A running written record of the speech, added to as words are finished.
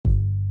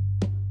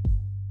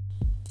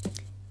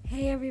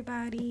Hey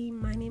everybody,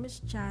 my name is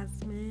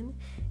Jasmine,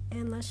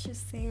 and let's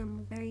just say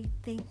I'm very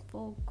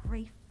thankful,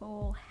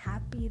 grateful,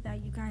 happy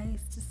that you guys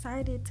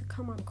decided to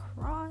come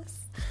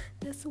across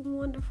this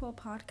wonderful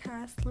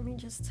podcast. Let me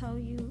just tell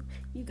you,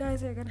 you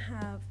guys are gonna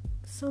have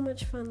so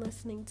much fun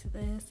listening to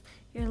this.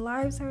 Your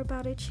lives are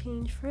about to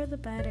change for the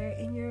better,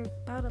 and you're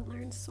about to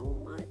learn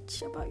so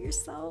much about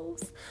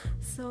yourselves.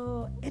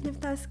 And if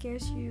that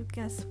scares you,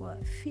 guess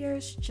what? Fear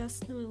is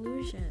just an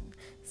illusion.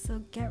 So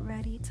get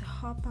ready to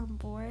hop on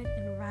board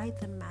and ride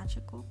the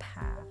magical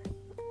path.